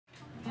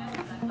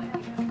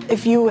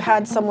If you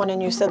had someone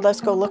and you said,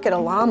 let's go look at a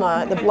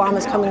llama, the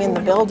llama's coming in the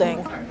building.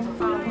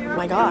 Oh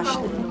my gosh,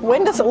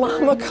 when does a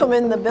llama come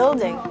in the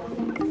building?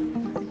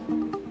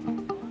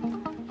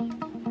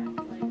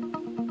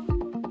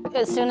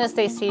 As soon as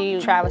they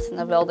see Travis in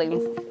the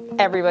building,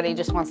 everybody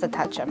just wants to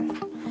touch him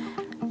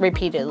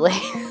repeatedly.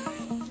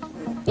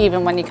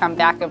 Even when you come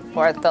back and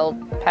forth, they'll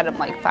pet him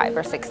like 5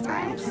 or 6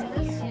 times.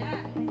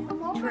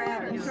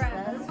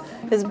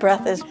 His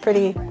breath is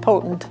pretty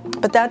potent,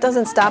 but that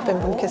doesn't stop him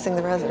from kissing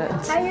the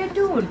residents. How you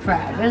doing,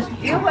 Travis?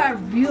 You are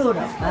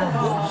beautiful.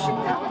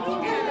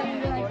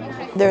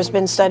 There's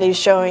been studies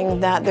showing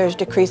that there's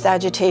decreased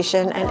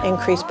agitation and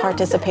increased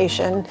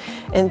participation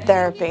in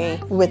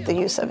therapy with the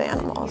use of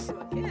animals.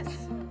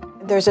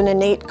 There's an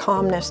innate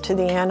calmness to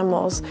the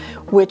animals,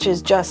 which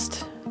is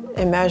just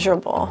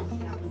immeasurable.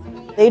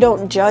 They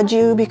don't judge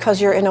you because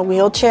you're in a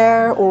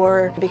wheelchair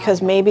or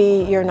because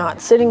maybe you're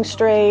not sitting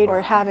straight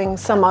or having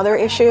some other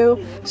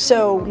issue.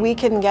 So we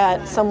can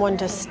get someone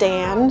to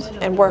stand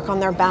and work on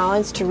their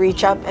balance to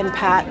reach up and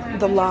pat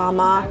the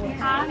llama.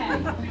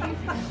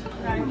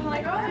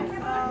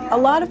 A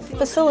lot of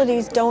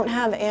facilities don't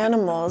have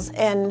animals,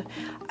 and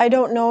I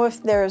don't know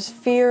if there's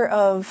fear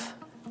of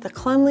the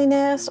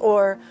cleanliness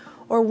or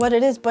what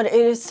it is, but it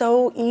is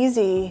so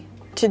easy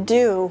to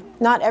do.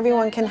 Not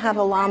everyone can have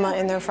a llama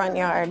in their front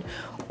yard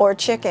or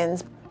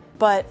chickens,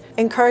 but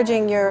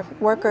encouraging your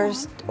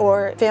workers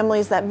or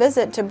families that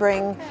visit to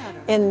bring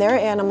in their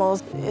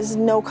animals is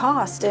no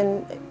cost,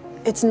 and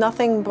it's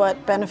nothing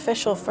but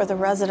beneficial for the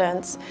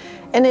residents.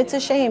 And it's a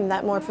shame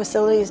that more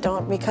facilities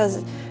don't,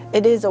 because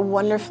it is a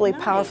wonderfully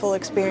powerful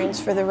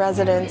experience for the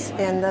residents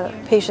and the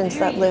patients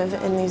that live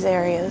in these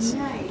areas.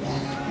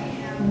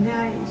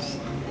 Nice.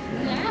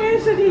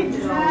 Isn't he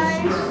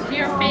nice?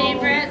 Your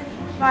favorite?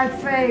 My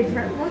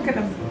favorite. Look at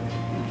him.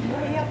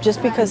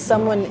 Just because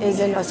someone is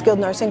in a skilled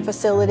nursing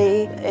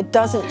facility, it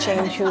doesn't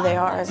change who they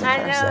are as a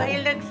person. I know,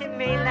 he looks at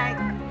me like,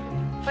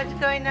 what's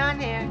going on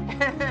here?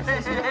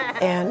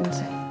 And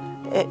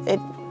it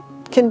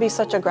can be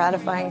such a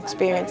gratifying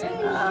experience. Oh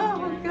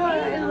my God,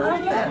 I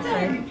love that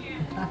thing.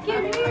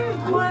 Give me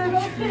one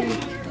treat.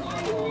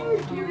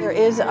 There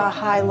is a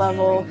high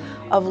level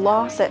of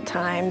loss at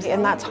times,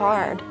 and that's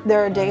hard. There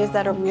are days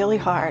that are really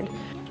hard.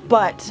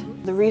 But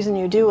the reason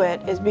you do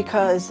it is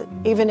because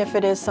even if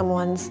it is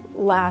someone's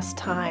last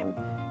time,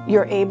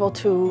 you're able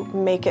to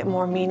make it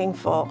more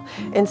meaningful.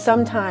 And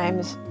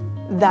sometimes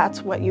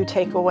that's what you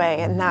take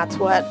away, and that's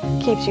what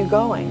keeps you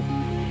going.